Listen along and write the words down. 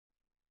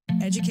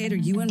Educator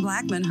Euan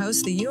Blackman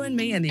hosts the You and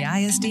Me and the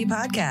ISD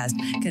podcast,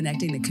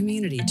 connecting the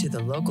community to the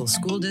local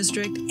school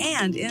district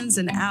and ins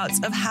and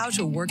outs of how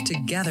to work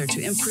together to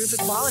improve the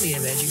quality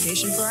of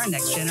education for our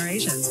next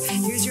generations.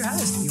 Here's your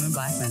host, Euan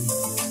Blackman.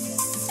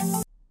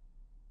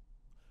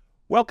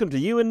 Welcome to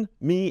Euan,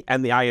 Me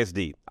and the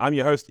ISD. I'm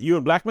your host,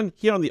 Euan Blackman,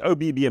 here on the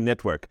OBBM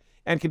network.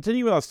 And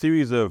continuing with our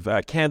series of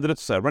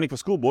candidates running for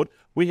school board,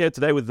 we're here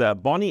today with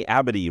Bonnie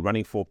Abadie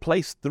running for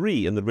place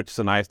 3 in the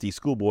Richardson ISD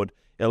school board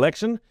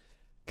election.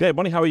 Okay,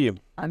 Bonnie, how are you?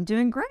 I'm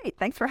doing great.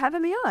 Thanks for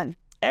having me on.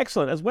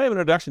 Excellent. As way of an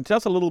introduction, tell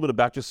us a little bit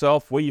about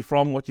yourself, where you're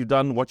from, what you've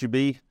done, what you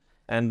be,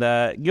 and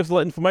give us a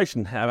little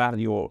information about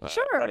your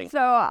Sure. running.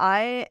 So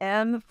I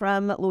am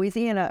from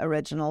Louisiana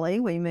originally.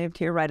 We moved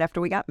here right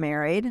after we got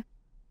married.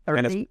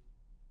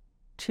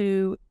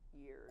 32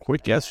 years.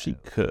 Quick as she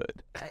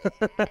could.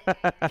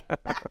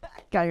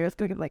 Got here as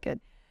quick as I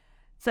could.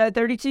 So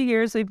 32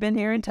 years we've been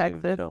here in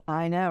Texas.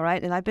 I know,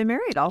 right? And I've been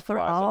married all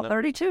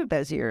 32 of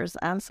those years.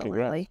 Absolutely.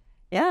 Congrats.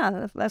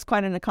 Yeah, that's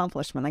quite an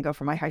accomplishment. I go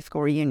for my high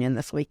school reunion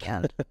this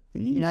weekend.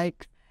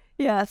 Yikes.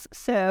 Yes.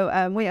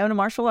 So we own a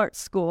martial arts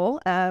school.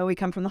 We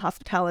come from the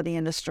hospitality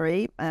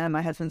industry.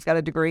 My husband's got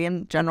a degree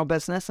in general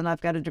business, and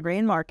I've got a degree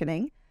in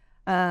marketing.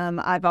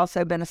 I've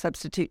also been a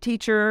substitute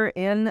teacher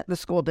in the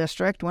school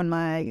district when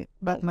my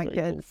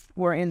kids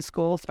were in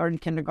school,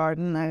 started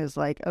kindergarten. I was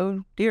like,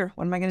 oh, dear,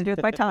 what am I going to do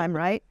with my time,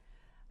 right?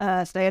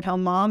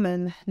 Stay-at-home mom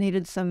and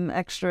needed some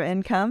extra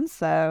income,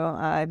 so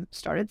I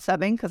started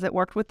subbing because it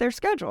worked with their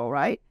schedule,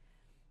 right?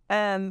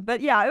 But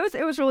yeah,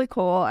 it was really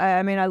cool.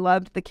 I mean, I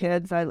loved the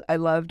kids. I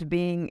loved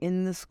being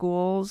in the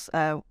schools.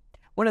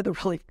 One of the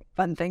really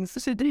fun things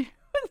to do is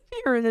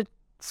you're in a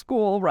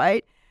school,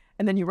 right?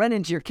 And then you run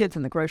into your kids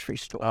in the grocery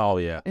store. Oh,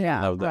 yeah.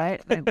 Yeah, Love that.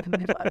 right? They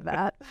love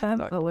that.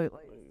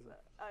 Absolutely.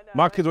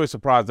 My kids were always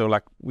surprised. They were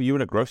like, were you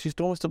in a grocery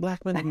store, Mr.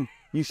 Blackman?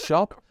 You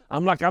shop?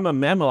 I'm like, I'm a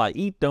mammal. I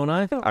eat, don't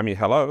I? I mean,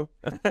 hello.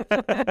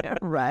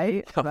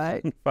 Right.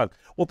 Fun.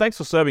 Well, thanks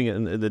for serving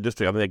in the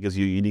district. I think that gives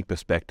you a unique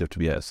perspective to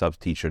be a subs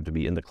teacher, to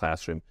be in the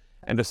classroom.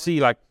 And to see,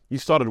 like, you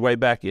started way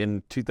back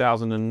in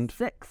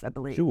 2006, I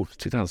believe.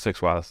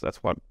 2006. Wow, that's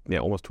what,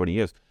 almost 20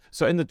 years.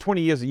 So in the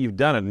 20 years that you've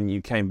done it and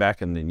you came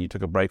back and then you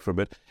took a break for a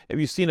bit, have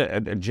you seen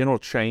a general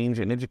change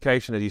in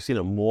education? Have you seen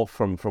it morph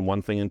from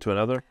one thing into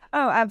another?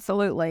 Oh,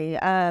 absolutely.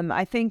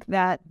 I think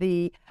that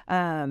the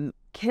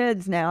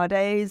kids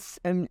nowadays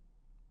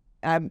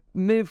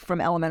moved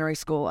from elementary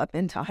school up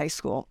into high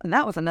school. And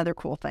that was another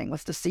cool thing,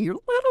 was to see your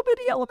little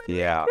bitty elementary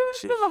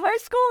kids in the high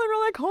school. And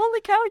we're like,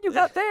 holy cow, you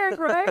got there,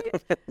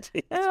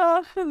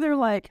 right? And they're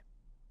like,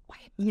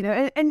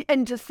 wait,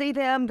 and to see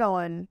them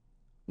going,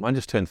 mine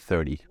just turned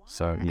 30,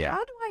 so yeah.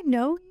 How do I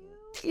know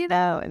you?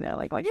 And they're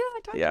like, well, yeah, I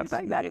talked to you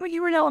back then when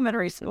you were in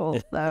elementary school.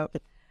 So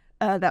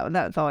that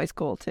was always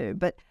cool too.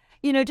 But,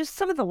 just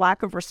some of the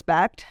lack of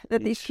respect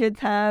that these kids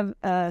have,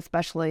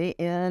 especially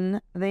in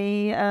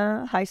the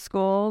high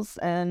schools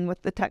and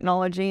with the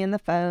technology and the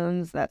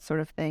phones, that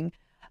sort of thing.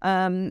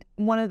 One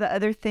of the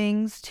other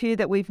things too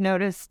that we've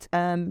noticed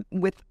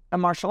with a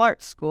martial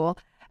arts school,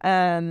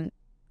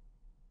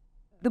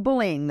 the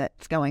bullying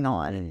that's going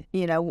on.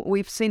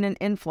 We've seen an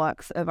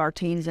influx of our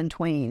teens and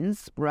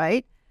tweens,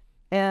 right?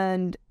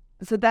 And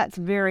so that's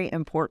very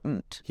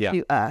important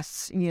to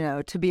us,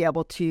 to be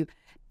able to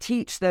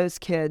teach those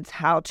kids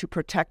how to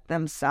protect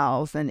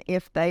themselves. And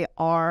if they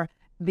are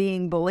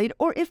being bullied,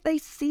 or if they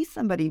see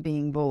somebody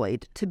being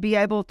bullied, to be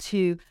able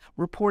to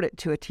report it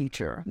to a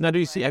teacher. Now, have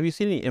you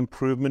seen any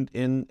improvement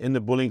in the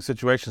bullying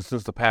situation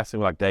since the passing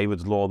of like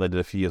David's Law they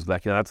did a few years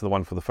back? That's the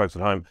one for the folks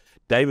at home.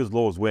 David's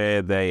Law is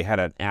where they had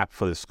an app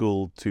for the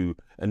school to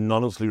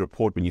anonymously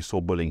report when you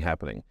saw bullying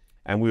happening.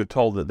 And we were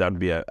told that would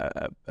be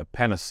a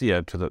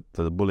panacea to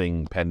the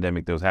bullying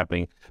pandemic that was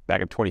happening back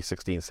in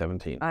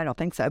 2016-17. I don't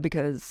think so,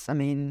 because,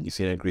 you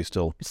see an increase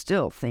still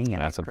seeing it.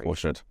 That's increase.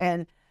 Unfortunate.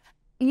 And,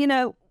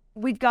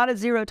 we've got a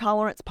zero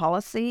tolerance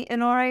policy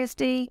in our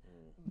ISD,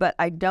 but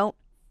I don't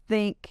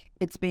think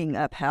it's being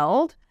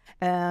upheld.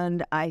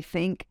 And I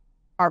think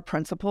our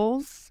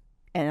principals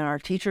and our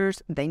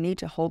teachers, they need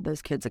to hold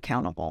those kids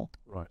accountable.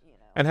 Right.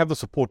 And have the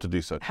support to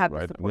do so,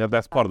 right?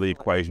 That's part of the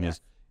equation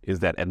is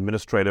that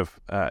administrative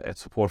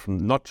support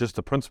from not just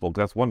the principal,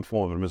 because that's one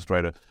form of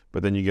administrator,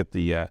 but then you get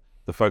the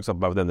folks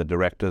above them, the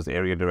directors,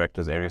 area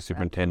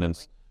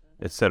superintendents,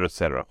 et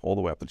cetera, all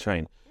the way up the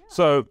chain.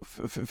 So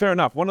fair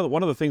enough. One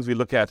of the things we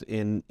look at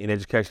in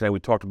education, and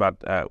we talked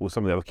about with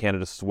some of the other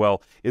candidates as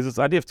well, is this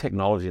idea of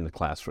technology in the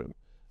classroom.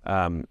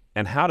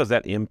 And how does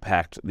that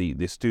impact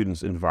the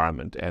student's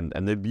environment and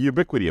the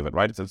ubiquity of it,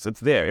 right? It's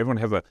there. Everyone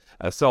has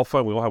a cell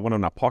phone. We all have one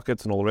in our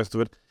pockets and all the rest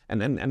of it.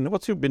 And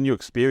what's been your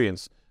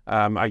experience?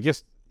 I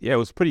guess, it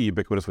was pretty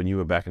ubiquitous when you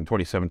were back in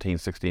 2017,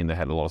 16. They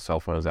had a lot of cell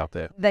phones out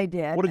there. They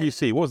did. What did you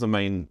see? What was the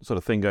main sort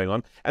of thing going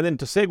on? And then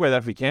to segue that,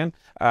 if we can,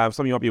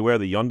 some of you might be aware of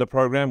the Yonder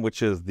program,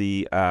 which is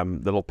the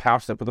little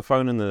pouch that put the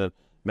phone in that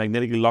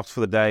magnetically locks for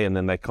the day, and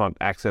then they can't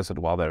access it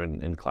while they're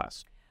in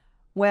class.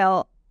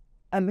 Well,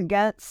 I'm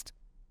against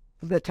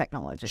the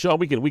technology. Sure,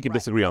 we can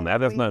disagree on that.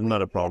 That's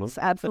not a problem. Yes,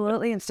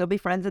 absolutely, and still be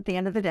friends at the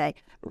end of the day.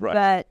 Right.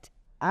 But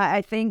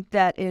I think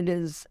that it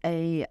is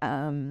a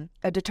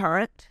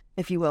deterrent,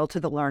 if you will, to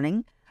the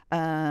learning.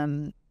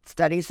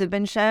 Studies have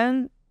been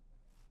shown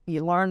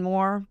you learn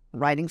more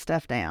writing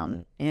stuff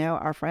down.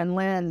 Our friend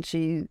Lynn,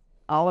 she's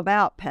all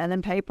about pen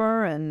and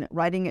paper and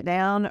writing it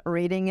down,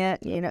 reading it.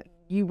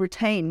 You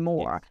retain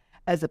more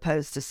as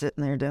opposed to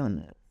sitting there doing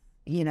it.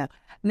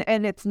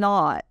 And it's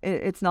not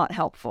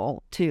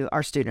helpful to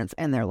our students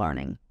and their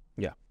learning.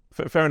 Yeah,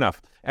 fair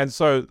enough. And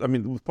so, I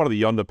mean, part of the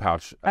Yonder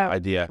Pouch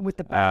idea. With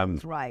the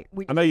pouch, right.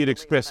 I know you'd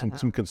expressed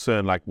some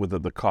concern, like with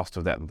the cost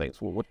of that and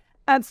things. What?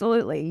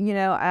 Absolutely.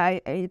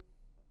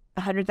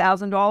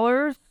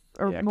 $100,000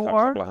 or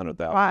more.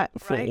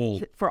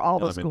 $100,000 for all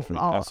the schools.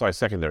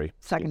 Secondary.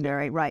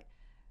 Secondary, right.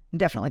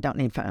 Definitely don't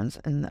need phones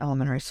in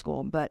elementary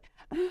school, but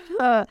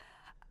I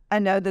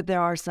know that there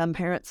are some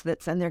parents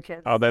that send their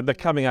kids. Oh, they're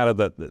coming out of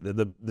the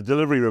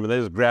delivery room and they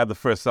just grab the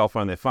first cell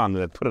phone they find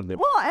and they put it in their...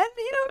 Well, and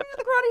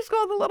the karate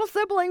school, the little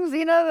siblings,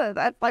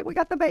 that's like we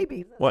got the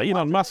babies. Well,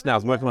 Elon Musk now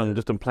is working on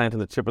just implanting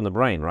the chip in the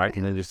brain, right?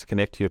 And then just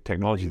connect to your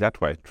technology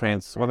that way.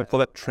 What they call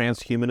that,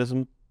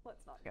 transhumanism?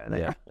 Let's not go there.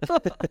 Yeah.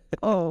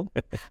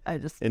 I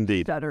just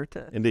Indeed. shudder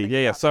to Indeed,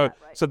 yeah. So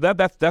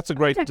that's a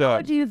great...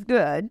 Technology is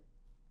good,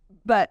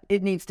 but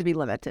it needs to be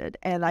limited.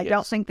 And I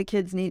don't think the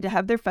kids need to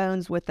have their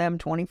phones with them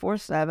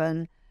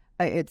 24/7.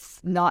 It's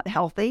not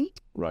healthy.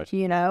 Right.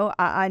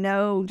 I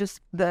know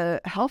just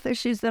the health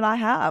issues that I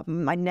have,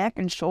 my neck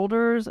and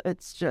shoulders.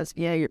 It's just,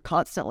 you're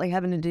constantly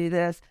having to do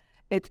this.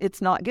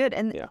 It's not good.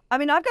 And I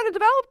mean, I've got a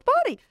developed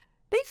body.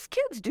 These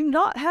kids do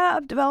not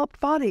have developed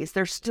bodies.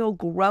 They're still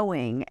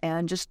growing.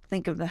 And just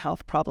think of the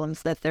health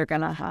problems that they're going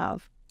to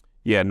have.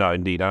 Yeah, no,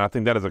 indeed. And I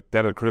think that is a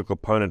critical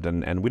component,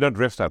 and we don't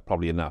address that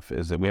probably enough,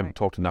 is that we haven't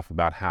talked enough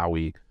about how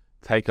we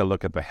take a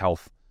look at the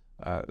health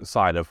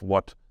side of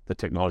what the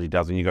technology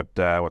does. And you got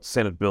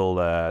Senate Bill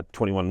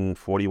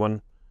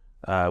 2141,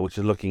 which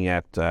is looking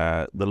at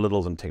the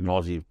littles and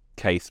technology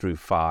K through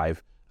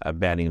 5,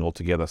 banning it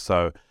altogether.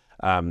 So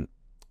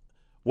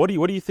what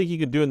do you think you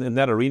can do in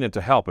that arena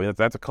to help? I mean,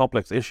 that's a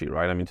complex issue,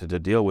 right? I mean, to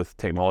deal with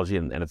technology,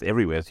 and it's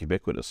everywhere, it's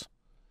ubiquitous.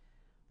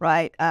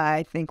 Right.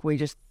 I think we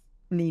just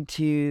need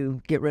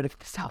to get rid of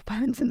the cell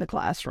phones in the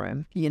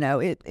classroom.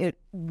 It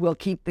will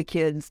keep the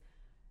kids,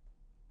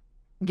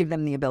 give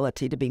them the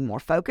ability to be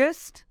more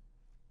focused,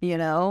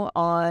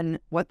 on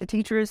what the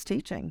teacher is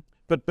teaching.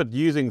 But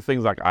using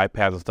things like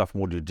iPads and stuff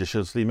more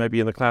judiciously, maybe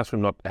in the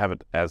classroom, not have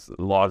it as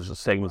large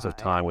segments of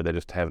time where they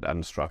just have it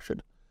unstructured.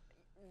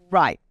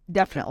 Right,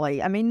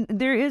 definitely. I mean,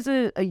 there is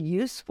a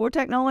use for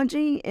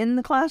technology in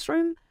the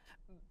classroom,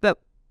 but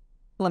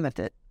limit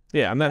it.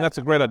 Yeah, and that's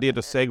a great idea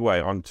to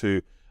segue onto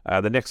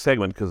the next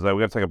segment, because we're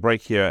going to take a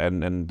break here,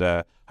 and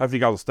hopefully you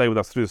guys will stay with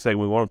us through the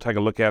segment. We want to take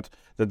a look at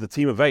the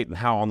team of 8 and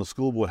how on the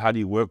school board, how do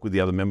you work with the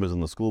other members on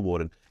the school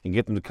board and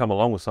get them to come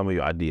along with some of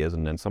your ideas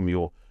and some of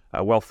your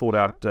well thought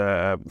out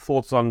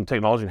thoughts on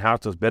technology and how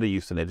it's better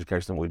use in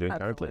education than we're doing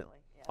currently. Yeah.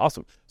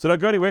 Awesome. So don't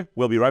go anywhere.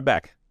 We'll be right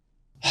back.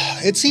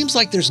 It seems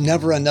like there's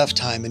never enough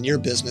time in your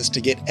business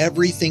to get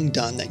everything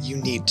done that you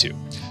need to.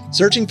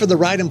 Searching for the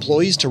right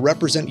employees to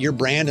represent your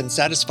brand and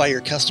satisfy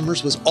your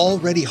customers was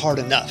already hard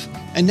enough,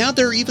 and now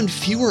there are even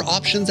fewer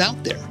options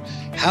out there.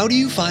 How do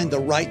you find the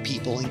right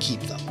people and keep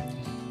them?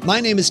 My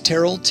name is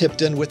Terrell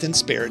Tipton with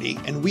Insperity,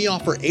 and we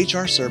offer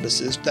HR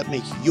services that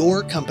make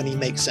your company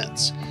make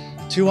sense.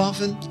 Too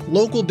often,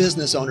 local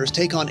business owners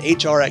take on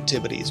HR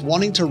activities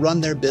wanting to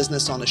run their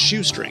business on a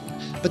shoestring,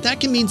 but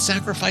that can mean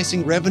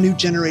sacrificing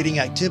revenue-generating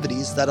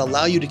activities that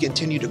allow you to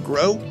continue to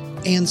grow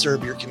and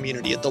serve your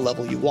community at the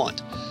level you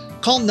want.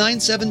 Call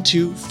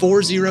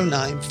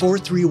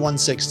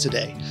 972-409-4316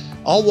 today.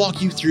 I'll walk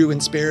you through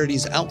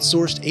Insperity's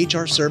outsourced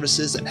HR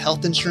services and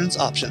health insurance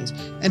options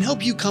and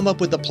help you come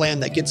up with a plan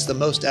that gets the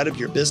most out of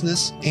your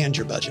business and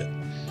your budget.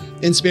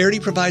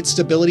 Insperity provides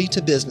stability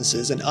to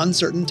businesses in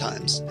uncertain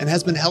times and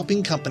has been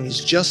helping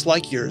companies just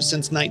like yours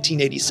since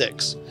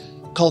 1986.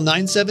 Call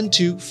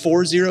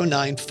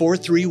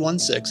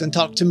 972-409-4316 and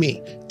talk to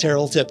me,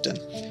 Terrell Tipton.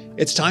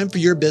 It's time for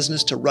your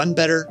business to run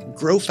better,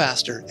 grow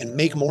faster, and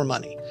make more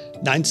money.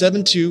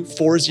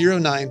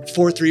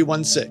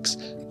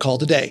 972-409-4316. Call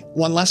today.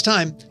 One last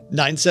time,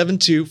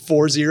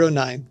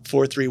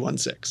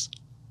 972-409-4316.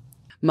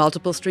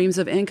 Multiple streams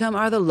of income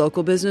are the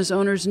local business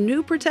owner's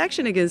new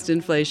protection against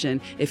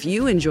inflation. If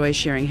you enjoy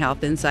sharing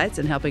health insights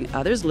and helping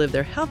others live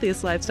their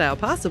healthiest lifestyle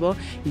possible,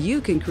 you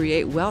can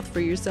create wealth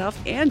for yourself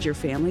and your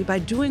family by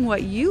doing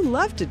what you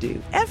love to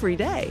do every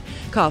day.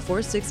 Call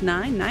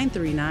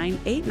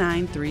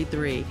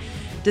 469-939-8933.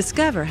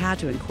 Discover how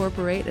to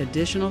incorporate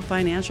additional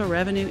financial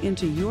revenue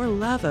into your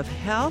love of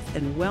health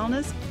and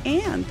wellness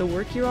and the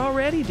work you're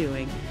already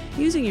doing,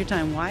 using your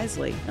time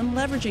wisely and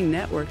leveraging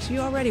networks you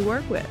already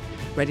work with.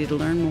 Ready to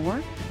learn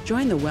more?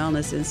 Join the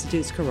Wellness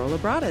Institute's Carola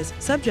Bradas,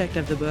 subject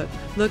of the book,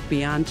 Look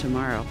Beyond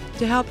Tomorrow,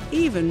 to help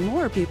even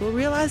more people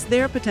realize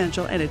their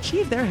potential and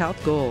achieve their health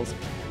goals.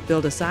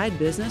 Build a side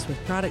business with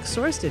products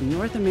sourced in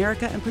North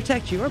America and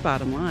protect your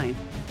bottom line.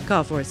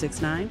 Call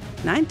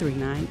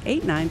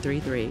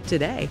 469-939-8933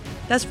 today.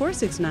 That's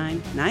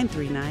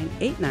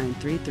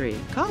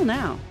 469-939-8933. Call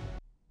now.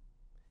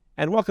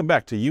 and welcome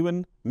back to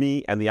Euan,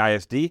 Me, and the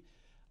ISD.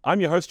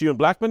 I'm your host, Euan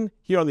Blackman,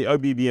 here on the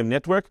OBBM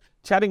network,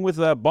 chatting with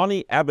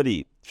Bonnie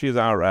Abadie. She is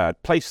our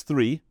Place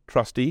 3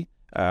 trustee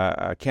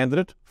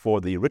candidate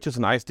for the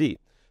Richardson ISD.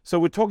 So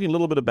we're talking a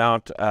little bit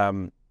about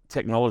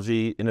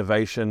technology,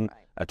 innovation,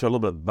 to a little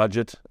bit of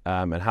budget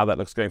and how that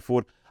looks going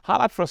forward.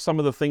 Highlight for us some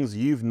of the things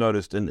you've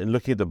noticed in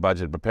looking at the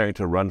budget, preparing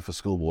to run for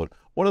school board.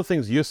 What are the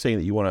things you're seeing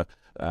that you want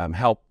to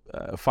help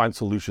find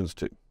solutions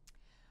to?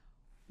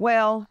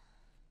 Well,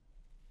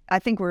 I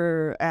think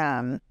we're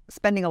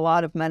spending a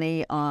lot of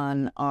money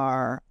on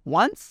our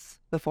wants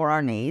before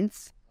our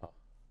needs,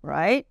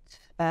 right?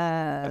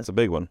 That's a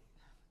big one.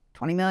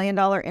 $20 million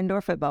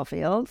indoor football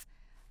fields.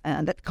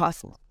 That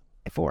costs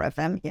 4 of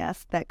them,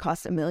 yes. That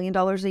costs $1 million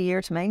a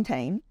year to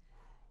maintain.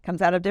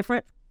 Comes out of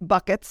different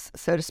buckets,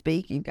 so to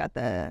speak. You've got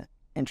the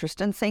interest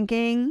and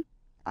sinking,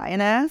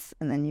 INS,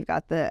 and then you've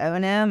got the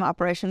O&M,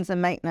 operations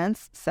and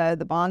maintenance. So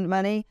the bond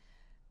money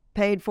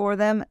paid for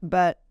them,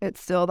 but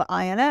it's still the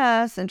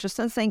INS, interest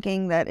and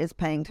sinking, that is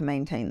paying to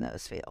maintain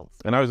those fields.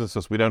 And I was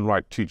insist we don't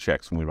write 2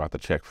 checks when we write the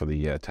check for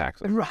the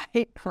taxes.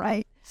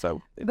 Right.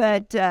 So,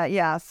 but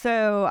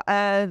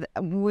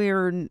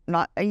we're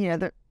not,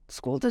 the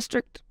school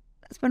district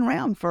has been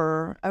around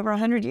for over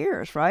 100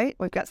 years, right?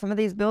 We've got some of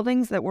these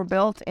buildings that were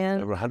built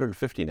in... Over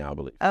 150 now, I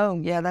believe.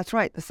 Oh, yeah, that's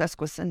right. The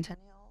sesquicentennial.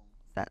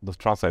 Let's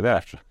try to say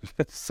that.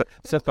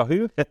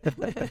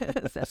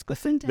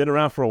 Sesquicentennial. Been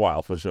around for a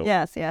while, for sure.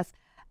 Yes.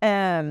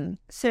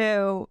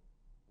 So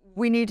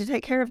we need to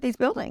take care of these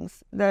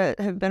buildings that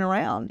have been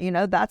around.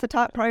 That's a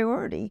top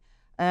priority.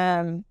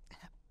 Don't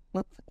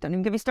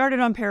even get me started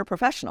on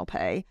paraprofessional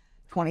pay.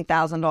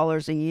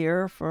 $20,000 a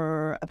year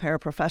for a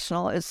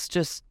paraprofessional is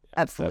just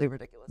absolutely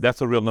ridiculous.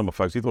 That's a real number,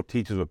 folks. You thought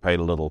teachers were paid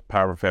a little.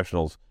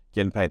 Paraprofessionals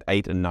getting paid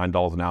 $8 and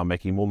 $9 an hour,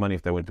 making more money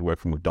if they went to work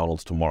for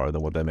McDonald's tomorrow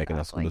than what they make in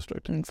our school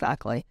district.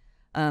 Exactly.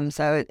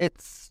 So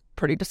it's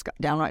pretty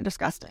downright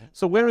disgusting.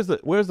 So where is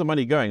the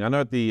money going? I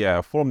know at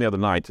the forum the other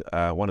night,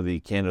 one of the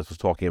candidates was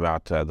talking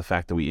about the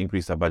fact that we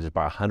increased our budget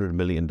by $100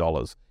 million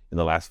in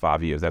the last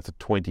 5 years. That's a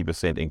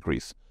 20%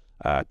 increase,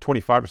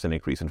 25%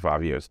 increase in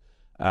 5 years.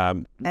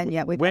 And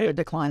yet we've had a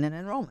decline in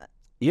enrollment.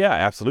 Yeah,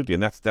 absolutely.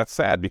 And that's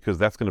sad because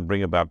that's going to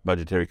bring about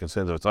budgetary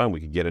concerns of its own we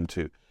could get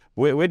into.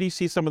 Where do you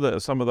see some of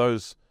those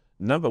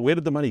numbers? Where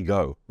did the money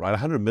go? Right,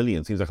 $100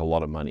 million seems like a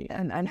lot of money.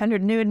 And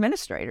 100 new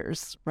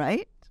administrators,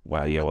 right?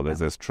 Wow, yeah, well,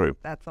 that's true.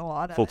 That's a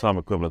lot of full-time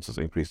equivalence has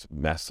increased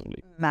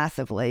massively.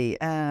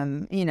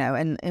 And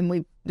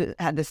we've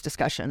had this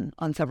discussion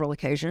on several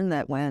occasions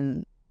that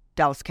when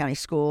Dallas County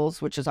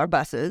Schools, which is our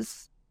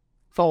buses,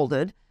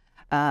 folded,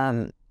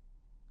 I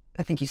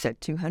think you said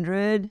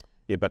 200.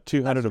 Yeah, about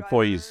 200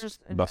 employees,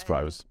 bus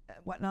drivers.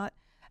 Whatnot.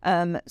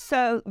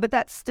 But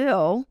that's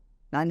still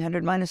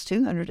 900 minus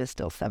 200 is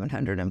still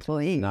 700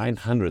 employees.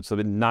 900. So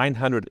the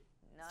 900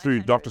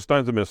 through Dr.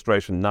 Stone's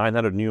administration,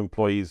 900 new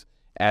employees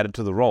added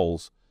to the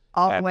rolls.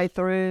 All the way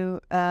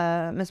through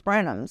Ms.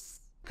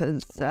 Branham's,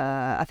 because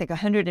I think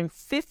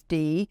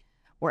 150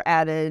 were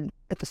added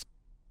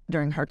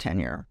during her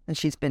tenure.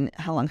 And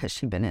how long has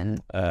she been in?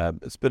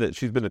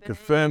 She's been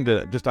confirmed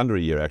just under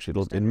a year,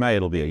 actually. In May,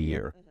 it'll be a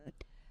year.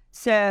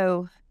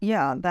 So,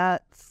 yeah,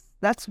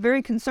 that's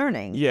very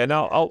concerning. Yeah,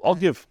 now I'll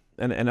give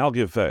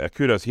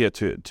kudos here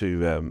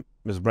to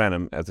Ms.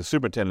 Branham as the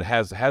superintendent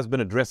has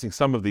been addressing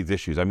some of these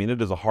issues. I mean, it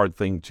is a hard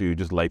thing to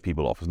just lay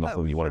people off. It's not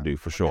something you want to do,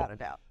 for sure. Without a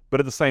doubt. But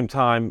at the same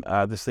time,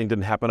 this thing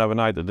didn't happen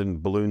overnight. It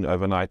didn't balloon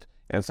overnight.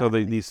 And so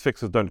these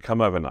fixes don't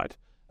come overnight.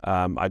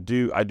 I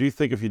do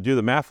think if you do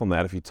the math on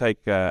that, if you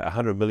take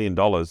 $100 million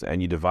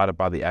and you divide it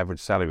by the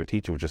average salary of a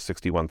teacher, which is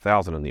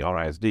 $61,000 in the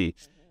RISD,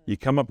 you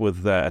come up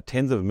with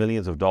tens of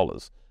millions of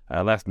dollars.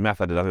 Last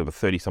math I did, I think, over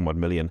 30-somewhat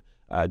million,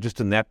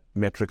 just in that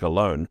metric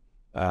alone,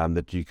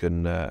 that you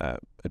can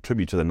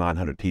attribute to the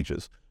 900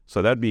 teachers.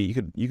 So that'd be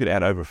you could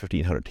add over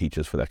 1,500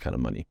 teachers for that kind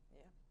of money,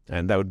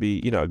 and that would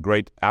be a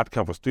great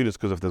outcome for students,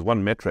 because if there's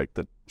one metric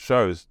that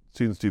shows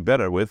students do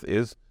better with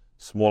is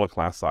smaller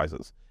class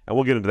sizes, and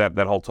we'll get into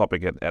that whole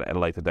topic at a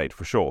later date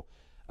for sure.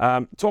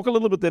 Talk a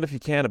little bit then, if you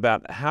can,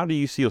 about how do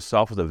you see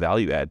yourself as a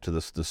value add to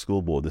the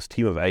school board, this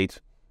team of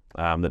 8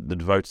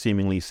 that vote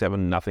seemingly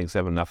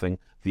 7-0.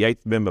 The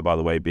 8th member, by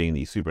the way, being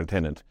the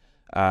superintendent.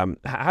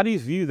 How do you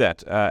view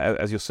that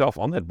as yourself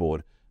on that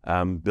board,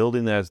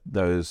 building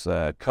those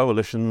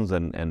coalitions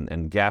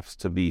and gaps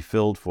to be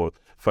filled for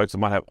folks that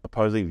might have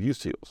opposing views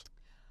to yours?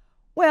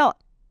 Well,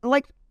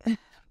 like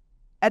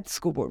at the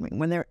school board meeting,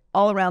 when they're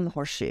all around the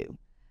horseshoe,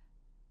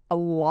 a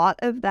lot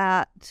of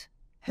that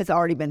has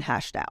already been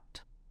hashed out.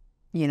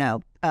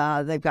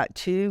 They've got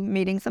 2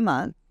 meetings a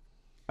month,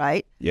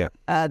 right? Yeah.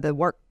 The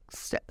work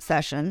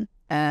session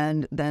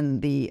and then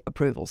the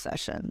approval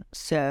session.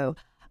 So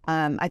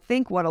I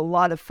think what a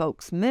lot of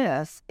folks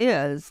miss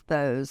is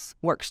those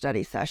work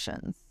study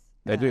sessions.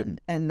 They do.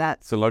 And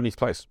that's... It's a lonely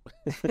place.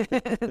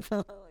 It's a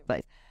lonely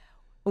place.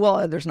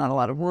 Well, there's not a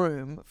lot of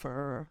room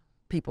for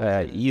people.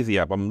 Easy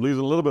up. I'm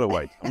losing a little bit of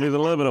weight.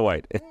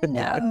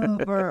 No,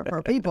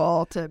 for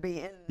people to be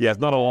in. Yeah, it's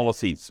not a lot of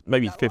seats.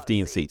 Maybe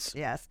 15 seats.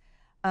 Yes.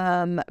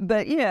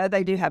 But,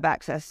 they do have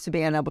access to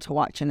being able to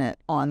watching it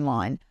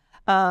online.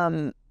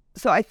 So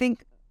I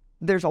think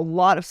there's a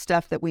lot of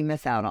stuff that we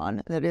miss out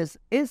on that is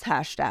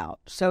hashed out.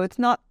 So it's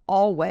not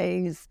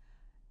always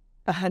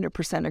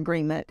 100%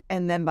 agreement.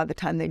 And then by the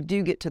time they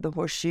do get to the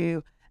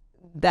horseshoe,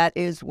 that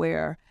is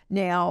where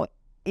now,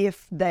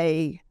 if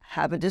they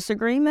have a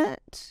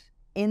disagreement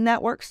in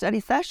that work-study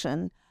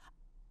session,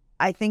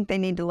 I think they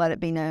need to let it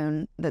be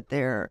known that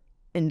they're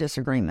in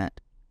disagreement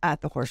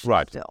at the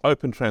horseshoe still.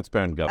 Open,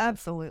 transparent government.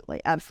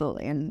 Absolutely.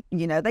 And,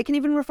 they can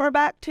even refer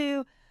back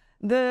to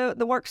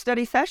the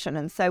work-study session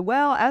and say,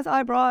 well, as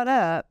I brought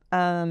up,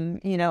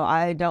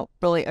 I don't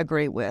really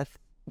agree with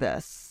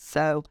this.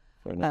 So,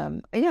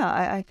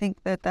 I think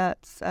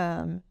that's...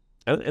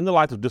 In the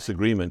light of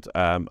disagreement,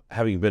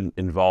 having been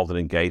involved and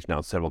engaged now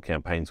in several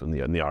campaigns in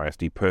the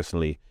ISD,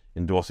 personally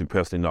endorsing,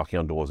 personally knocking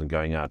on doors and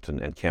going out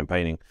and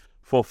campaigning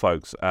for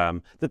folks,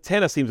 the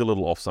tenor seems a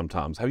little off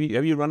sometimes. Have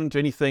you run into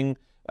anything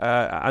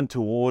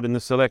untoward in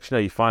this election?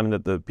 Are you finding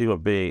that the people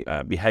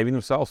are behaving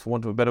themselves, for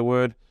want of a better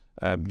word?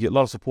 Get a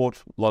lot of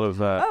support, a lot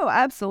of... oh,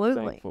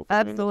 absolutely.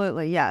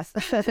 Absolutely, yes.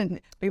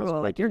 People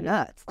are like, you're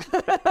nuts.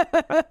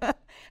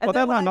 And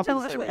then when I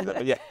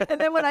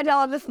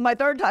tell them this is my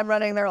third time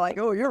running, they're like,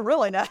 oh, you're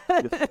really nuts.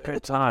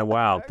 Third time,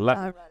 wow.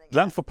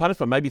 Glad for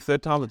punishment, maybe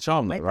third time's a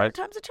charm, though, right?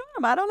 Third time's a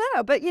charm, I don't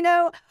know. But,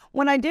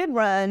 when I did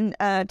run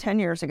 10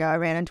 years ago, I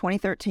ran in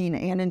 2013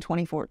 and in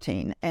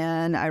 2014.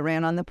 And I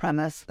ran on the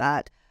premise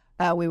that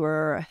we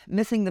were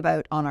missing the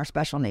vote on our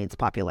special needs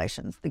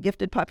populations, the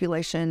gifted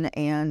population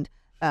and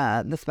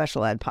the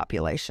special ed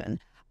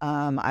population.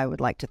 I would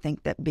like to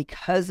think that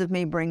because of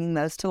me bringing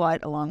those to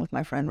light, along with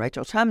my friend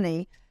Rachel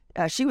Chumney,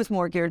 she was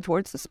more geared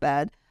towards the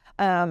SPED.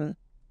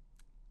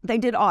 They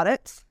did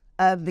audits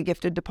of the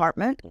gifted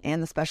department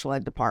and the special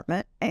ed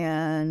department,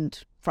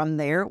 and from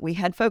there we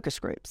had focus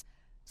groups.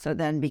 So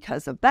then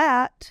because of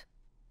that,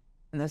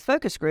 in those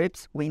focus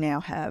groups, we now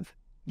have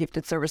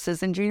gifted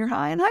services in junior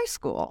high and high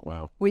school.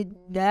 Wow. We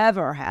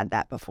never had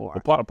that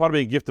before. Well, part of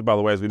being gifted, by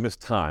the way, is we miss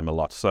time a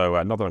lot.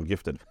 So not that I'm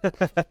gifted.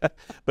 But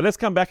let's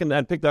come back and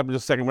pick that up in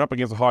just a second. We're up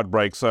against a hard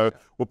break. So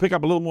we'll pick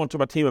up a little more into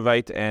our team of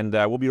 8, and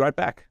we'll be right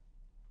back.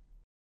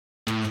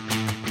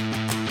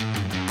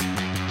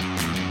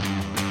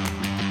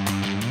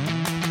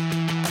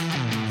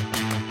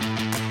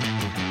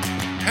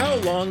 How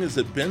long has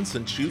it been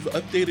since you've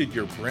updated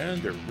your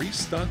brand or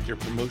restocked your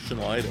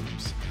promotional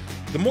items?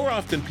 The more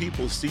often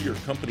people see your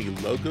company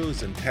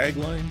logos and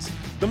taglines,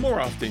 the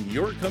more often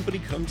your company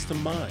comes to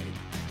mind.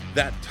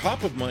 That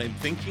top-of-mind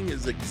thinking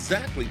is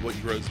exactly what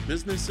grows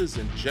businesses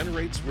and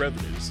generates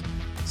revenues.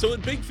 So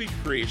at Big Feet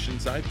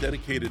Creations, I've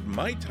dedicated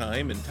my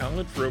time and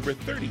talent for over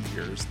 30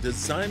 years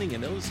designing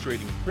and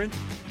illustrating print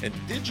and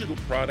digital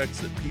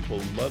products that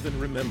people love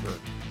and remember.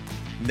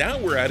 Now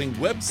we're adding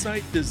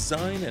website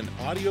design and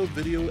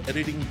audio-video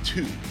editing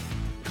too.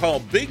 Call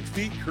Big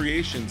Feet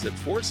Creations at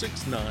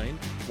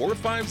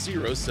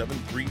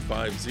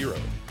 469-450-7350.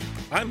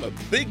 I'm a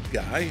big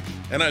guy,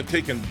 and I've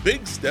taken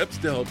big steps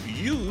to help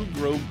you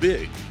grow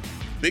big.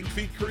 Big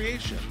Feet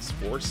Creations,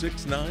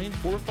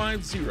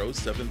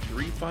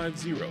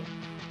 469-450-7350.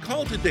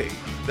 Call today.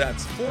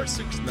 That's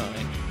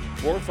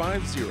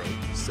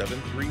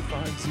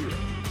 469-450-7350.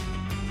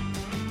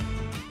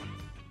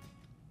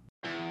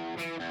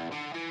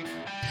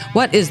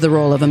 What is the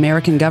role of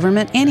American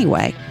government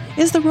anyway?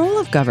 Is the role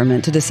of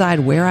government to decide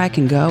where I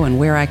can go and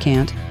where I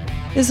can't?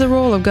 Is the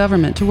role of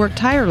government to work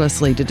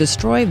tirelessly to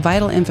destroy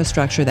vital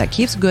infrastructure that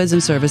keeps goods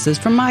and services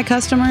from my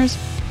customers?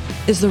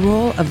 Is the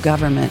role of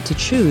government to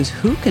choose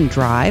who can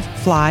drive,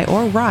 fly,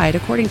 or ride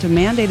according to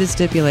mandated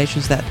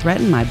stipulations that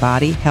threaten my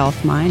body,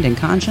 health, mind, and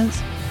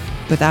conscience?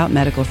 Without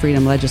medical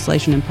freedom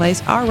legislation in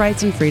place, our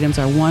rights and freedoms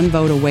are one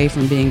vote away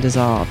from being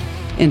dissolved.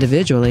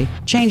 Individually,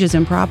 change is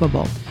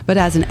improbable, but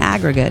as an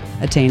aggregate,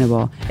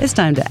 attainable. It's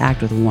time to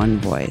act with one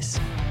voice.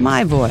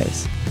 My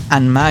voice.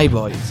 And my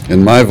voice.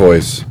 And my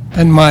voice.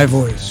 And my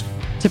voice.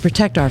 To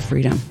protect our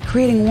freedom,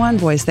 creating one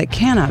voice that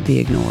cannot be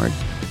ignored.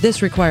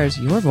 This requires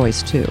your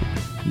voice too.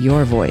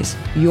 Your voice,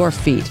 your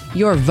feet,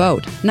 your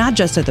vote, not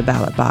just at the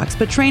ballot box,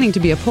 but training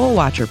to be a poll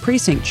watcher,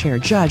 precinct chair,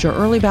 judge, or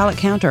early ballot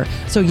counter,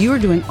 so you are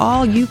doing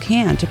all you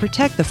can to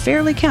protect the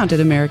fairly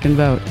counted American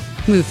vote.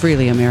 Move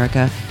Freely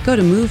America. Go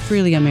to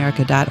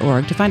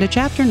movefreelyamerica.org to find a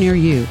chapter near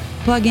you.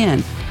 Plug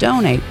in,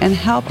 donate, and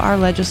help our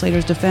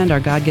legislators defend our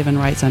God-given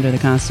rights under the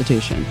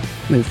Constitution.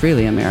 Move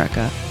Freely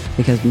America,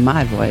 because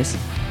my voice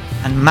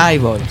and my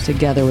voice,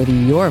 together with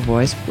your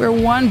voice, we're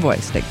one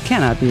voice that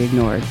cannot be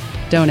ignored.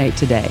 Donate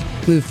today.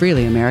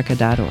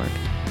 MoveFreelyAmerica.org.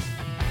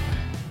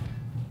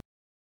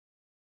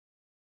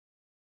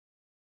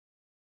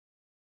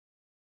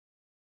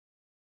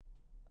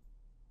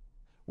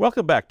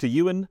 Welcome back to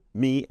Euan,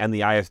 Me, and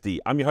the ISD.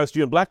 I'm your host,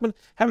 Euan Blackman,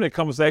 having a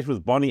conversation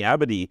with Bonnie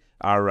Abadie,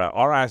 our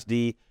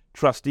RISD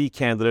trustee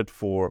candidate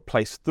for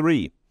Place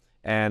 3.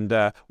 And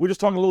we're just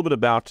talking a little bit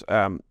about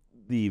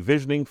the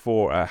visioning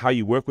for how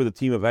you work with a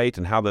team of 8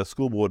 and how the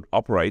school board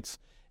operates.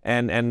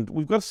 And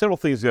we've got several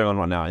things going on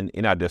right now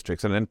in our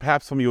districts. And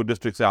perhaps some of your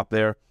districts out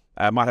there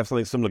might have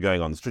something similar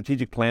going on.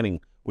 Strategic planning,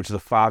 which is a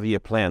 5-year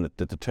plan that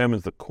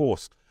determines the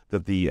course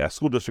that the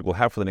school district will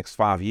have for the next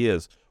 5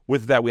 years.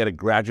 With that, we had a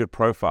graduate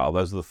profile.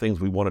 Those are the things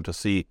we wanted to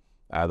see,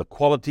 the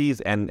qualities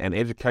and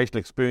educational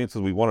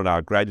experiences we wanted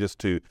our graduates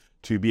to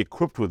be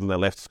equipped with when they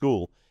left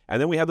school.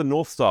 And then we had the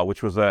North Star,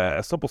 which was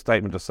a simple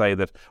statement to say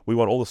that we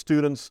want all the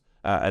students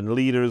and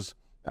leaders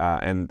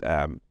and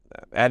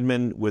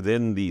admin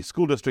within the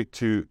school district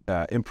to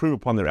improve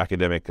upon their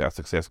academic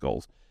success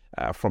goals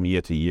from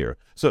year to year.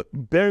 So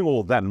bearing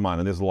all of that in mind,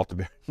 and there's a lot to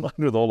bear in mind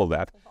with all of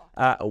that,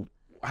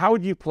 how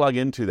would you plug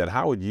into that?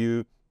 How would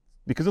you,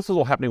 because this is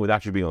all happening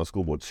without you being on the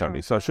school board,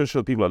 Shani. So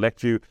should people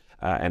elect you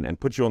and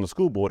put you on the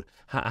school board,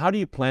 how do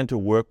you plan to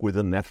work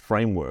within that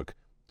framework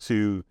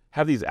to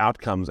have these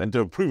outcomes and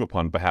to improve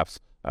upon perhaps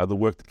the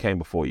work that came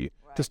before you,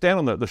 to stand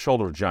on the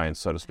shoulder of giants,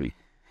 so to speak?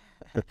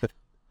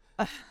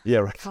 Yeah,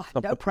 right. God,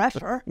 no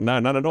pressure. No,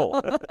 none at all.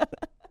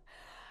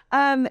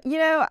 One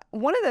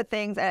of the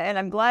things, and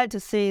I'm glad to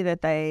see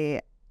that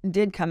they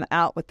did come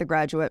out with the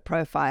graduate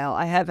profile.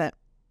 I haven't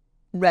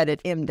read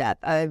it in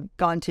depth. I've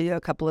gone to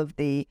a couple of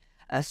the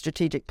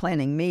strategic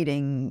planning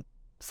meeting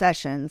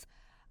sessions,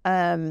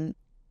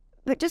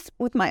 but just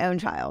with my own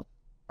child,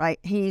 right?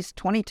 He's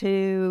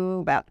 22,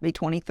 about to be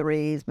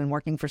 23. He's been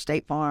working for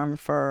State Farm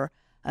for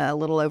a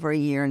little over a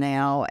year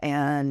now,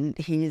 and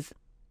he's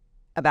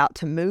about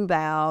to move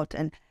out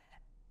and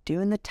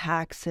doing the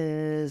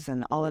taxes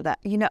and all of that.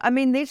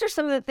 These are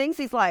some of the things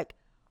he's like,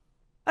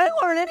 I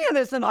didn't learn any of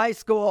this in high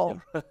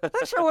school.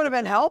 That sure would have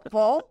been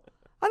helpful.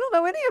 I don't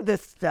know any of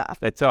this stuff.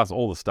 They tell us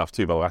all the stuff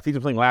too, by the way. I teach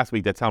them something last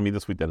week, they tell me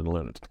this week they didn't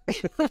learn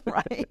it.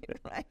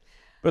 Right.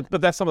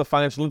 But that's some of the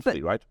financial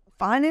literacy, right?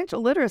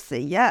 Financial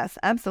literacy, yes,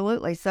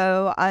 absolutely.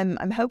 So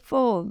I'm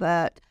hopeful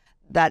that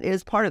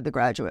is part of the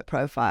graduate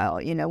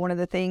profile. One of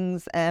the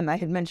things, I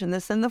had mentioned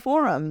this in the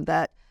forum,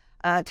 that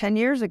 10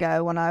 years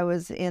ago when I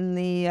was in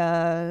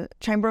the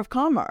Chamber of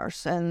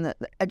Commerce, and the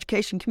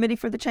Education Committee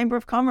for the Chamber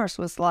of Commerce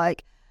was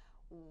like,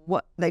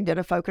 what they did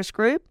a focus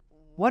group.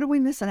 What are we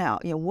missing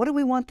out? What do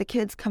we want the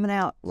kids coming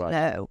out to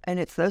know? And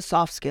it's those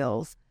soft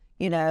skills,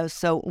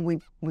 so we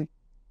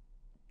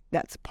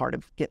that's part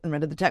of getting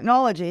rid of the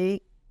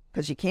technology,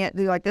 because you can't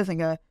do like this and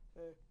go,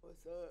 hey,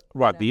 what's up?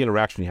 Right, the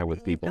interaction you have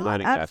with people. No,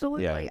 learning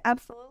absolutely, that. Yeah.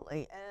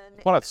 absolutely.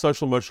 And Well, that's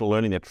social emotional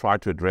learning that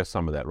tried to address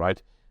some of that,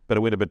 right? But it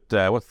went a bit,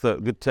 what's the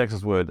good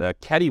Texas word?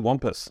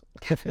 Cattywampus.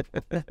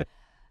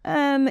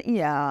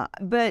 Yeah,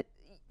 but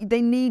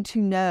they need to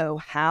know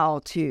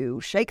how to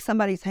shake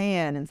somebody's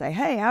hand and say,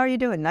 hey, how are you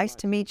doing? Nice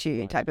to meet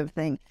you, type of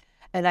thing.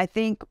 And I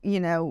think,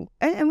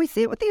 and we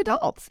see it with the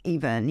adults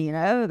even,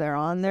 they're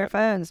on their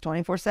phones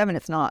 24/7.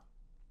 It's not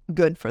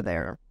good for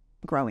their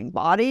growing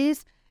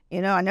bodies.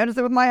 I noticed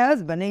it with my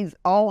husband. He's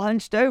all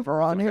hunched over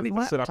on his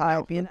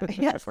laptop.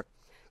 Yes.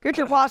 Get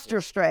your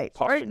posture straight.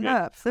 Straighten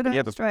up. Sit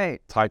up straight.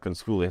 Type in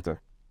school, you have to.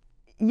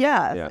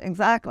 Yes, Yeah.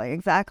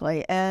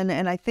 exactly.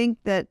 And I think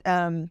that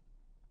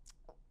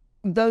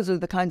those are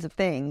the kinds of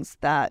things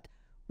that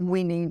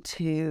we need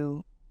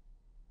to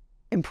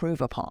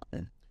improve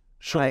upon.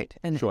 Sure. Right.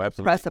 And sure,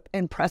 absolutely.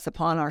 impress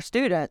upon our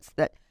students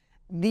that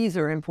these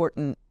are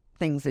important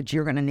things that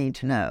you're going to need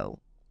to know.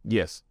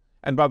 Yes.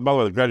 And by the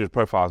way, the graduate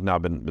profile has now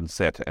been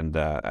set, and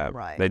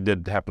Right. they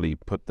did happily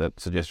put that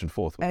suggestion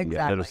forth with the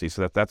Exactly. literacy.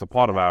 So that's a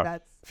part of our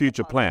That's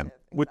future plan,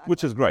 positive.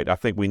 which is great. I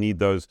think we need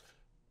those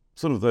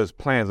sort of those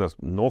plans, those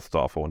North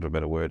Star, for want of a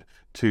better word,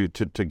 to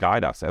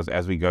guide us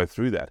as we go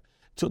through that.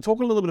 So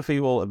talk a little bit,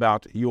 Feel,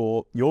 about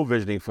your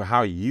visioning for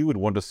how you would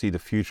want to see the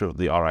future of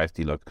the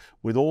RISD look.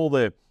 With all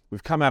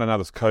we've come out of now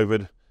this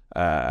COVID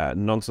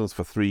nonsense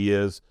for 3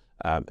 years.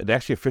 It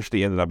actually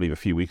officially ended, I believe, a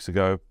few weeks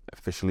ago.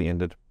 Officially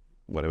ended,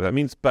 whatever that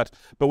means. But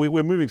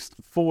we're moving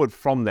forward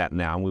from that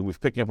now, and we're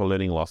picking up a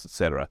learning loss,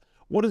 etc.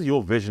 What is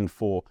your vision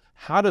for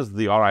how does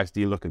the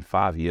RISD look in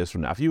 5 years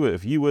from now? If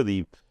you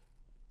were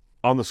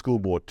on the school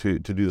board to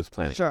do this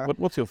planning, Sure.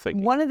 What's your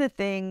thinking? One of the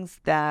things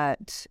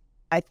that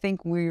I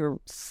think we're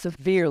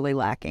severely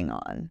lacking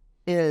on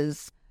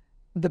is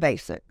the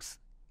basics.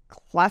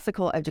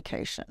 Classical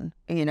education.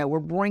 We're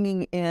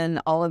bringing in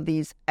all of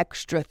these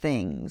extra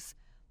things.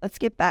 Let's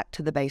get back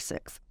to the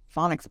basics.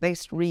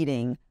 Phonics-based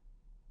reading.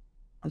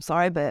 I'm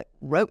sorry, but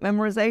rote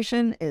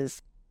memorization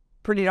is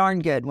pretty darn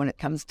good when it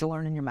comes to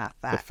learning your math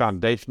facts. The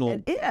foundational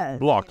It is,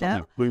 block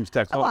of Bloom's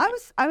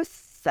taxonomy. I was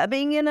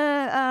subbing in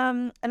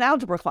an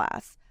algebra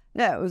class.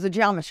 No, it was a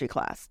geometry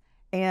class.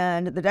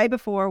 And the day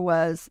before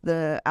was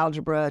the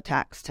algebra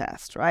tax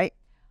test, right?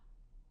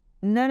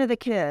 None of the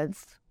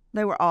kids,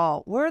 they were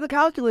all, where are the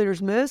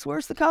calculators, miss?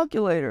 Where's the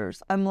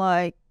calculators? I'm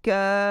like,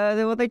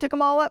 they took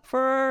them all up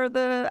for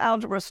the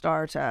algebra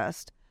star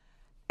test.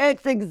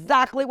 It's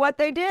exactly what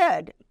they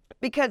did,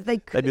 because they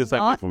could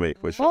not for me,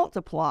 for sure.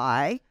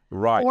 multiply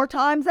Right. 4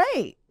 times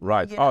 8.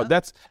 Right. You Oh, know?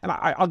 that's, and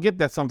I'll get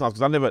that sometimes,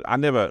 because I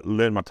never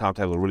learned my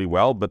timetable really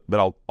well, but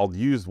I'll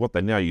use what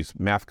they now use,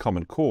 Math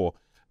Common Core,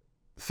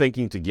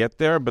 thinking to get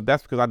there. But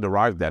that's because I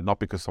derived that, not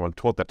because someone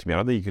taught that to me. I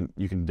don't think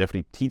you can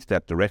definitely teach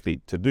that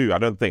directly to do. I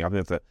think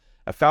it's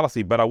a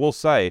fallacy. But I will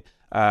say,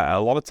 a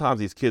lot of times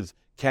these kids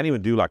can't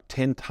even do like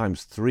 10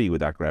 times 3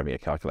 without grabbing a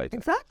calculator.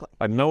 Exactly.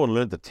 Like no one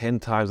learned the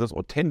 10 times this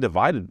or 10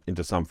 divided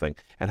into something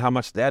and how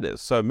much that is.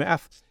 So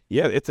math,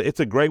 yeah, it's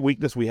a great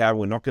weakness we have.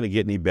 We're not going to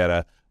get any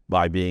better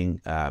by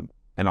being, and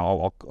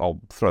I'll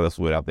throw this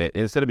word out there,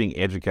 instead of being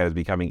educators,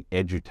 becoming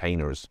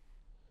edutainers.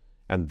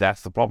 And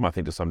that's the problem, I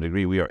think, to some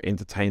degree. We are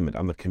entertainment.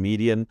 I'm the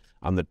comedian,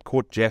 I'm the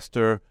court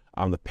jester,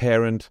 I'm the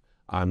parent,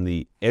 I'm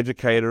the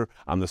educator,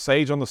 I'm the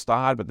sage on the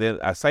side, but then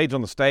a sage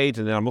on the stage,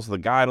 and then I'm also the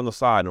guide on the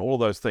side, and all of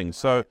those things.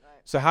 So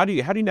how do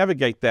you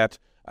navigate that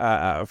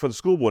for the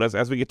school board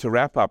as we get to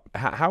wrap up?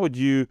 How would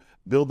you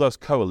build those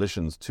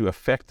coalitions to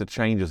affect the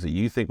changes that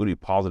you think would be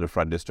positive for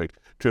our district,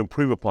 to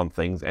improve upon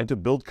things, and to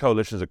build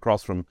coalitions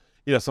across from,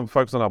 some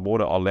folks on our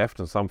board are left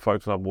and some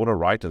folks on our board are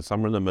right and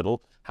some are in the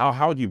middle.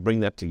 How would you bring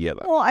that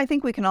together? Well, I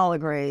think we can all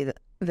agree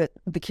that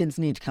the kids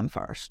need to come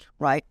first,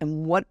 right?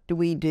 And what do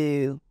we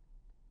do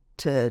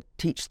to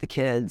teach the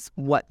kids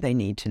what they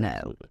need to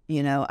know?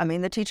 Absolutely.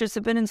 The teachers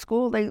have been in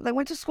school. They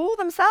went to school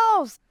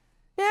themselves.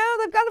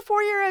 They've got a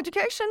 4-year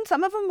education,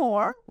 some of them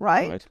more,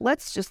 right?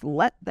 Let's just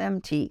let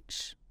them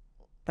teach.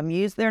 Let them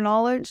use their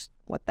knowledge,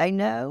 what they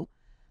know.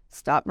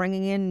 Stop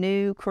bringing in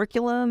new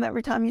curriculum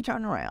every time you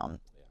turn around.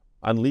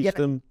 Unleash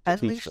them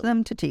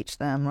to teach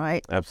them,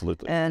 right?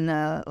 Absolutely. And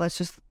let's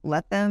just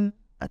let them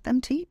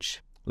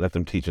teach. Let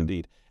them teach,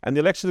 indeed. And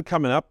the elections are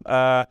coming up.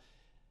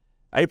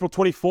 April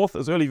 24th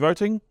is early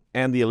voting,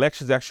 and the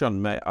election is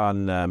actually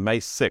on May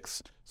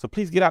 6th. So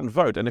please get out and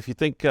vote. And if you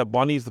think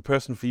Bonnie is the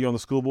person for you on the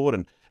school board,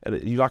 and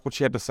you like what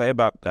she had to say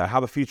about how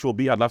the future will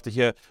be, I'd love to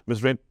hear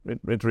Ms.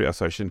 Renteria.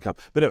 Sorry, she didn't come.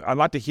 But I'd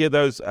like to hear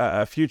those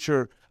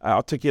future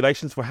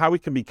articulations for how we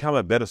can become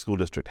a better school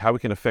district, how we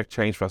can affect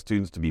change for our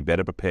students to be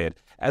better prepared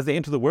as they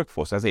enter the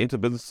workforce, as they enter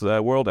business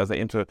world, as they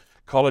enter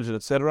college, and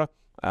etc.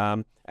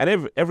 And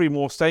every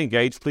more, stay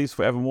engaged, please,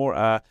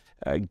 forevermore.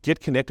 Get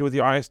connected with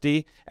your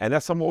ISD. And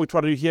that's something what we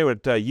try to do here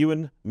at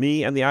Euan,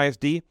 me, and the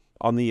ISD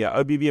on the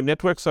OBBM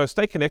network. So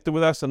stay connected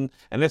with us, and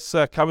let's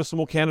cover some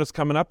more candidates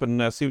coming up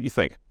and see what you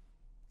think.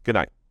 Good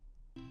night.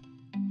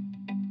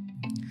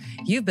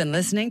 You've been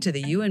listening to the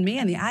You and Me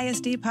and the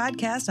ISD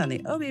podcast on the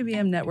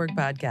OBBM Network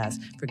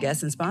podcast. For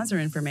guest and sponsor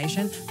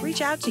information, reach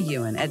out to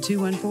Euan at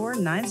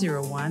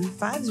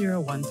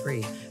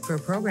 214-901-5013. For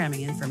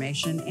programming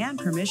information and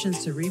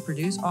permissions to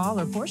reproduce all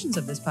or portions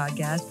of this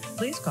podcast,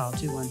 please call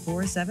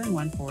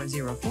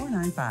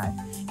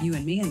 214-714-0495. You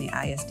and Me and the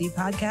ISD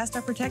podcast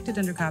are protected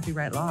under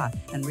copyright law,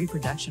 and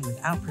reproduction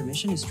without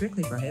permission is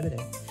strictly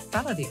prohibited.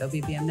 Follow the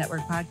OBBM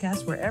Network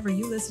podcast wherever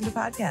you listen to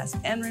podcasts,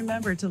 and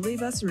remember to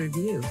leave us a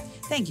review.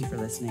 Thank you for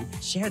listening.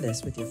 Share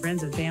this with your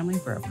friends and family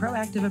for a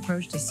proactive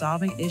approach to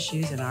solving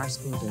issues in our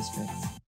school districts.